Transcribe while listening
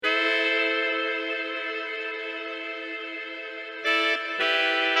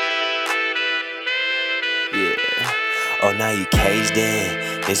now you caged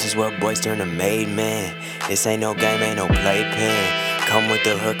in. This is what boys turn to made men. This ain't no game, ain't no playpen. Come with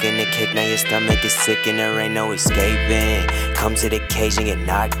the hook and the kick, now your stomach is sick and there ain't no escaping. Come to the cage and get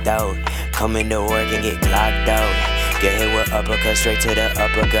knocked out. Come into work and get clocked out. Get hit with uppercut, straight to the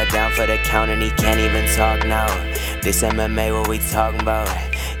uppercut, down for the count and he can't even talk now. This MMA, what we talking about?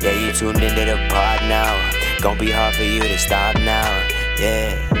 Yeah, you tuned into the pod now. Gon' be hard for you to stop now.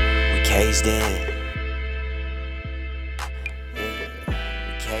 Yeah, we caged in. Yeah,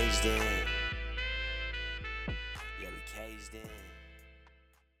 we caged in. Yeah, we caged in.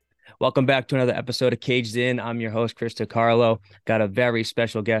 Welcome back to another episode of Caged In. I'm your host, Chris DiCarlo. Got a very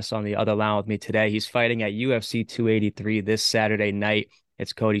special guest on the other line with me today. He's fighting at UFC 283 this Saturday night.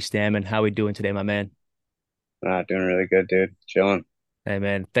 It's Cody Stamann. How we doing today, my man? Doing really good, dude. Chilling. Hey,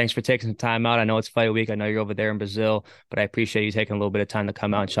 man, thanks for taking some time out. I know it's fight week. I know you're over there in Brazil, but I appreciate you taking a little bit of time to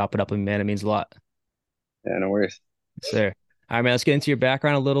come out and chop it up with me, man. It means a lot. Yeah, no worries. Yes, sir. All right, man, let's get into your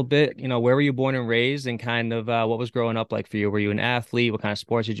background a little bit. Where were you born and raised and kind of what was growing up like for you? Were you an athlete? What kind of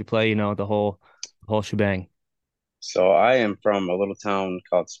sports did you play? The whole shebang. So I am from a little town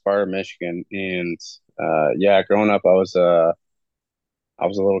called Sparta, Michigan, and yeah, growing up, I was a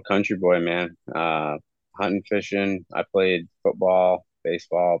little country boy, man. Hunting, fishing. I played football,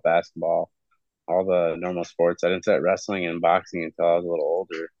 baseball, basketball, all the normal sports. I didn't start wrestling and boxing until I was a little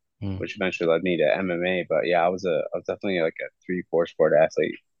older, Hmm. which eventually led me to MMA. But yeah, I was definitely like a three, four sport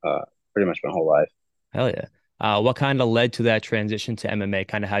athlete, pretty much my whole life. Hell yeah. What kind of led to that transition to MMA?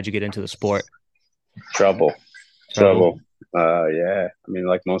 Kind of how'd you get into the sport? Trouble, Trouble. trouble. Yeah. I mean,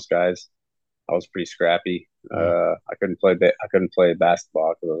 like most guys, I was pretty scrappy. Mm. I couldn't play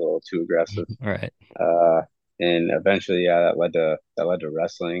basketball because I was a little too aggressive. All right. Uh, and eventually, yeah, that led to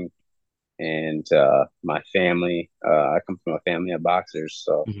wrestling and my family. I come from a family of boxers,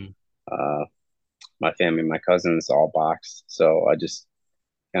 so Hmm. uh, my family, my cousins, all boxed. So I just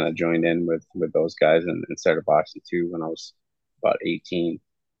kind of joined in with those guys and started boxing too when I was about 18,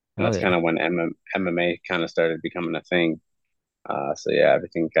 and Hell that's kind yeah. of when MMA kind of started becoming a thing. So yeah,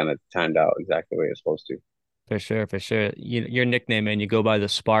 everything kind of timed out exactly the way it was supposed to. For sure, for sure. Your nickname, man, you go by the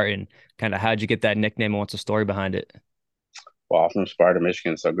Spartan. Kind of how'd you get that nickname and what's the story behind it? Well, I'm from Sparta,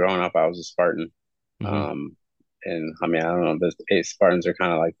 Michigan, so growing up, I was a Spartan. Hmm. Um, and I mean, I don't know, the Spartans are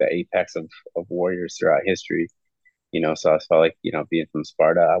kind of like the apex of warriors throughout history, So I felt like, being from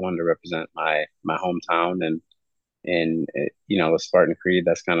Sparta, I wanted to represent my hometown and the Spartan Creed.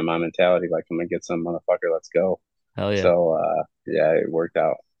 That's kind of my mentality. Like, I'm gonna get some motherfucker, let's go. Hell yeah. So yeah, it worked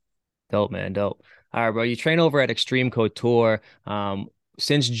out. Dope, man. Dope. All right, bro. You train over at Extreme Couture.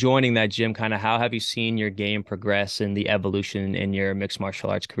 Since joining that gym, kind of how have you seen your game progress and the evolution in your mixed martial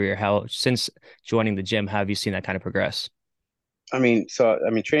arts career? How, since joining the gym, how have you seen that kind of progress? I mean,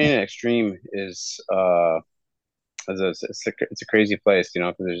 training at Extreme it's a crazy place,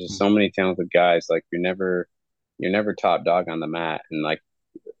 because there's just so many talented guys. Like you're never top dog on the mat, and like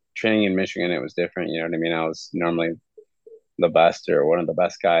training in Michigan, it was different. You know what I mean? I was normally the best or one of the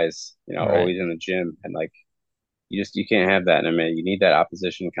best guys, Right. always in the gym, and like you can't have that in a minute. You need that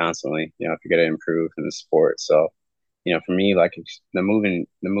opposition constantly, if you're gonna improve in the sport. So, for me, like the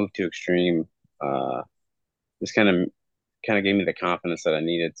move to extreme, uh, just kind of gave me the confidence that I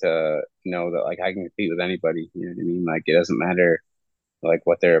needed to know that like I can compete with anybody. You know what I mean? Like it doesn't matter like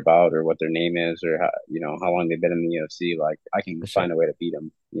what they're about or what their name is or how long they've been in the UFC. Like I can For sure. find a way to beat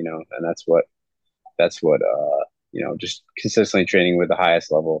them. And that's what just consistently training with the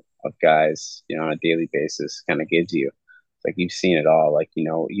highest level of guys, on a daily basis kind of gives you. It's like you've seen it all. Like you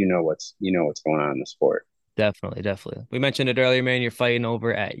know what's going on in the sport. Definitely, definitely. We mentioned it earlier, man. You're fighting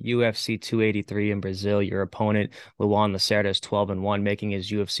over at UFC 283 in Brazil. Your opponent, Luan Lacerda, is 12-1, making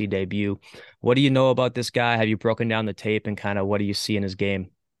his UFC debut. What do you know about this guy? Have you broken down the tape and kind of what do you see in his game?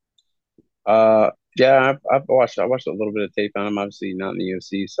 Yeah, I watched a little bit of tape on him. Obviously, not in the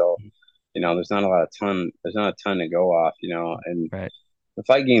UFC, so there's not a ton to go off, and Right. the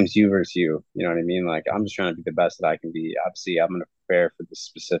fight game's you versus you. You know what I mean? Like I'm just trying to be the best that I can be. Obviously, I'm going to prepare for the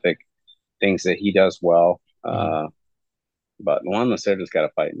specific things that he does well. Hmm. But Juan Lacerda's got to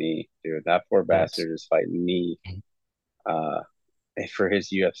fight me, dude. That poor Facts. bastard is fighting me uh, for his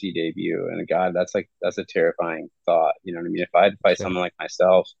UFC debut. And God, that's a terrifying thought. You know what I mean? If I had to fight Sure. someone like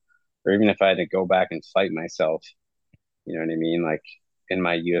myself, or even if I had to go back and fight myself, you know what I mean? Like in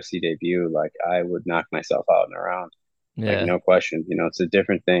my UFC debut, like I would knock myself out in a round, like Yeah, no question. It's a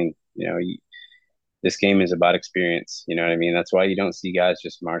different thing. This game is about experience. You know what I mean? That's why you don't see guys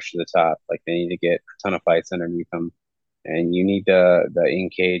just march to the top. Like they need to get a ton of fights underneath them, and you need the in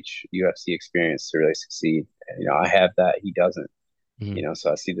cage UFC experience to really succeed. And, I have that. He doesn't. hmm,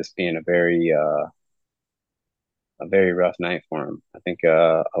 So I see this being a very a very rough night for him. I think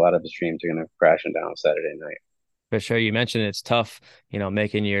a lot of his dreams are going to crashing down Saturday night. For sure. You mentioned it's tough,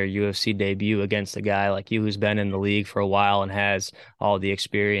 making your UFC debut against a guy like you who's been in the league for a while and has all the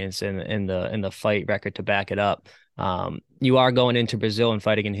experience and in the fight record to back it up. You are going into Brazil and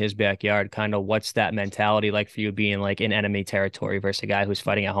fighting in his backyard. Kind of what's that mentality like for you being like in enemy territory versus a guy who's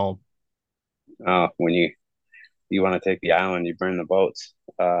fighting at home? When you want to take the island, you burn the boats.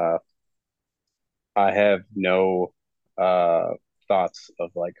 I have no uh thoughts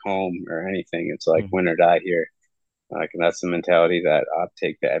of like home or anything. It's like Mhm. win or die here. Like, and that's the mentality that I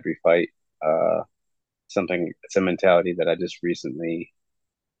take to every fight. Uh, it's a mentality that I just recently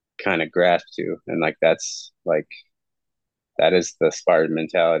kind of grasped to, and like that's like that is the Spartan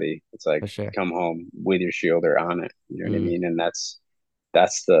mentality. It's like For sure. come home with your shield or on it. You know what I Mm, mean? And that's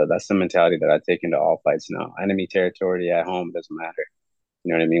the mentality that I take into all fights now. Enemy territory at home doesn't matter.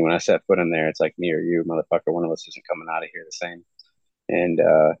 You know what I mean? When I set foot in there, it's like me or you, motherfucker. One of us isn't coming out of here the same. And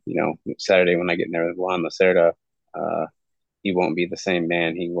Saturday when I get in there with Juan Lacerda, uh, he won't be the same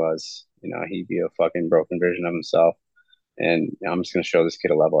man he was. He'd be a fucking broken version of himself. And I'm just gonna show this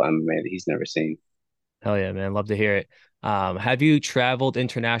kid a level of MMA that he's never seen. hell yeah, man. Love to hear it. Have you traveled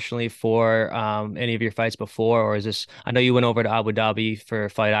internationally for any of your fights before, or is this? I know you went over to Abu Dhabi for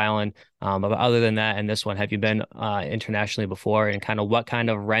Fight Island, but other than that, and this one, have you been internationally before? And kind of what kind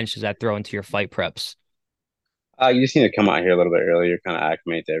of wrench does that throw into your fight preps? You just need to come out here a little bit earlier, kind of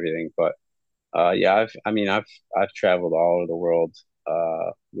acclimate to everything. But yeah, I've traveled all over the world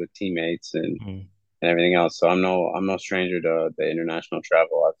with teammates Mm, and everything else. So I'm no stranger to the international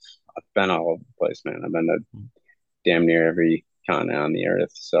travel. I've been all over the place, man. I've been to mm. damn near every continent on the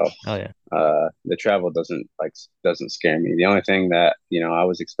earth. So Oh yeah, the travel doesn't scare me. The only thing that I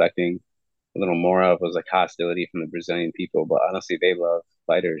was expecting a little more of was like hostility from the Brazilian people, but honestly, they love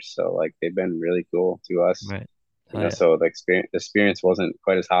fighters, so like they've been really cool to us. right. Oh yeah, So the experience wasn't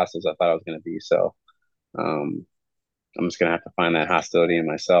quite as hostile as I thought it was going to be. So um, I'm just gonna have to find that hostility in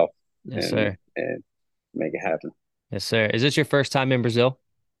myself yes and sir, make it happen. yes sir. Is this your first time in Brazil?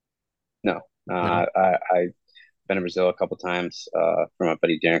 No, No. I've been to Brazil a couple times for my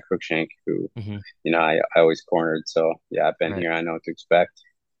buddy Darren Cruikshank, who Hmm. I always cornered. So yeah, I've been Right. here. I know what to expect.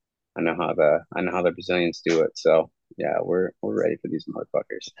 I know how the Brazilians do it. So yeah, we're ready for these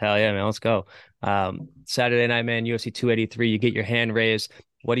motherfuckers. Hell yeah, man. Let's go. Saturday night, man, UFC 283. You get your hand raised.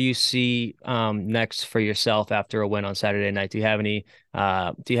 What do you see next for yourself after a win on Saturday night? Do you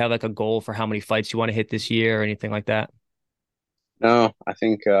have like a goal for how many fights you want to hit this year or anything like that? No, I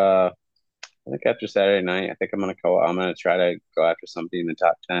think after Saturday night, I think I'm gonna try to go after somebody in the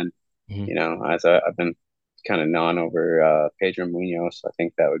top 10. Hmm. As I've been kind of gnawing over Pedro Munoz. I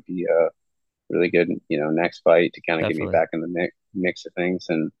think that would be a really good, next fight to kind of get me Definitely. back in the mix of things.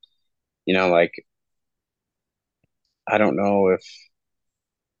 And like I don't know if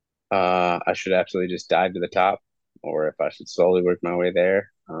I should absolutely just dive to the top or if I should slowly work my way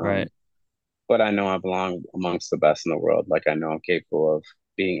there. Right. But I know I belong amongst the best in the world. Like I know I'm capable of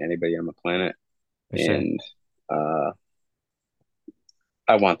being anybody on the planet, For sure. and uh,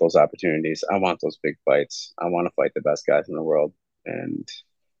 I want those opportunities. I want those big fights. I want to fight the best guys in the world, and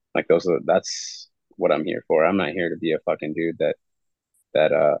like that's what I'm here for. I'm not here to be a fucking dude that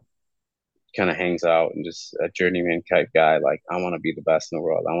kind of hangs out and just a journeyman type guy. Like I want to be the best in the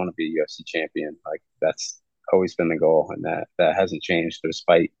world. I want to be a UFC champion. Like that's always been the goal, and that hasn't changed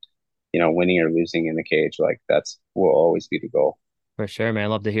despite winning or losing in the cage. Like that's will always be the goal. For sure, man.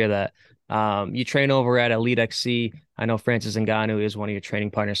 Love to hear that. You train over at Elite XC. I know Francis Ngannou is one of your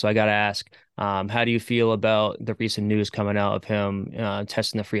training partners, so I got to ask, how do you feel about the recent news coming out of him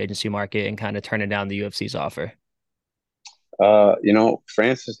testing the free agency market and kind of turning down the UFC's offer?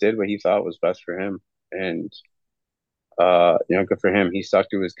 Francis did what he thought was best for him, and good for him. He stuck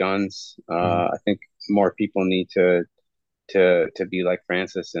to his guns. Mhm. I think more people need to be like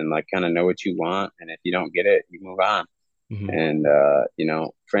Francis and like kind of know what you want, and if you don't get it, you move on. Mhm. And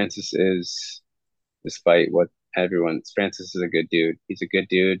Francis is, despite what Francis is a good dude. He's a good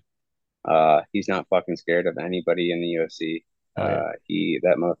dude. He's not fucking scared of anybody in the UFC. Oh yeah, He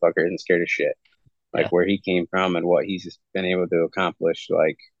that motherfucker isn't scared of shit. Like yeah. where he came from and what he's been able to accomplish.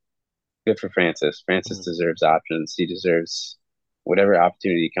 Like good for Francis. Francis Mhm. deserves options. He deserves whatever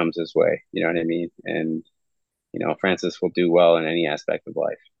opportunity comes his way. You know what I mean? And Francis will do well in any aspect of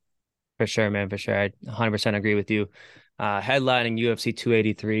life. For sure, man. For sure. I 100% agree with you. Headlining UFC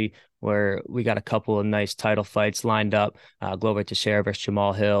 283, where we got a couple of nice title fights lined up. Glover Teixeira versus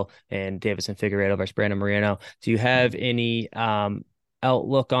Jamal Hill and Davison Figueiredo versus Brandon Moreno. Do you have any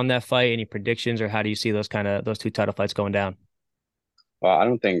outlook on that fight? Any predictions, or how do you see those two title fights going down? Well, I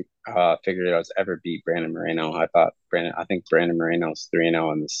don't think Figueredo's ever beat Brandon Moreno. I thought I think Brandon Moreno's 3-0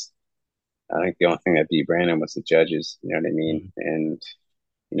 on this. I think the only thing that beat Brandon was the judges. You know what I mean? Mhm. And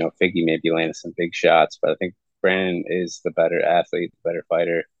Figgy may be landing some big shots, but I think Brandon is the better athlete, the better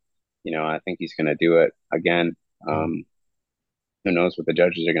fighter. I think he's going to do it again. Mhm. Who knows what the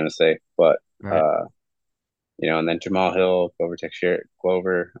judges are going to say? But Right. uh, and then Jamal Hill, Glover Teixeira,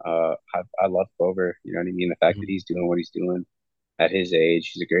 Glover. I love Glover. You know what I mean? The fact that Mhm. he's doing what he's doing at his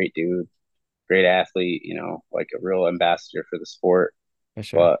age, he's a great dude, great athlete. Like a real ambassador for the sport. For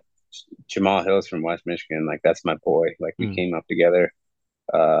sure. But Jamal Hill's from West Michigan. Like that's my boy. Like we Mhm. came up together.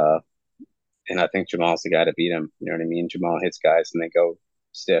 Uh, and I think Jamal's the guy to beat him. You know what I mean? Jamal hits guys and they go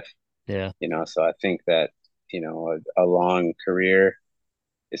stiff. Yeah. So I think that a long career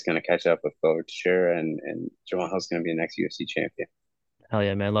is going to catch up with Glover Teixeira, and Jamal Hill's going to be the next UFC champion. Hell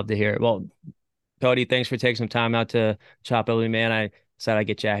yeah, man. Love to hear it. Well, Cody, thanks for taking some time out to chop it with me, man. I said I'd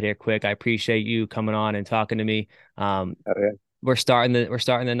get you out here quick. I appreciate you coming on and talking to me. Oh, yeah. We're starting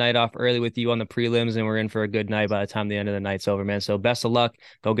the night off early with you on the prelims, and we're in for a good night by the time the end of the night's over, man. So best of luck.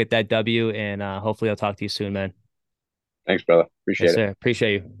 Go get that W, and hopefully I'll talk to you soon, man. Thanks, brother. Yes, Appreciate it. sir.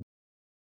 Appreciate you.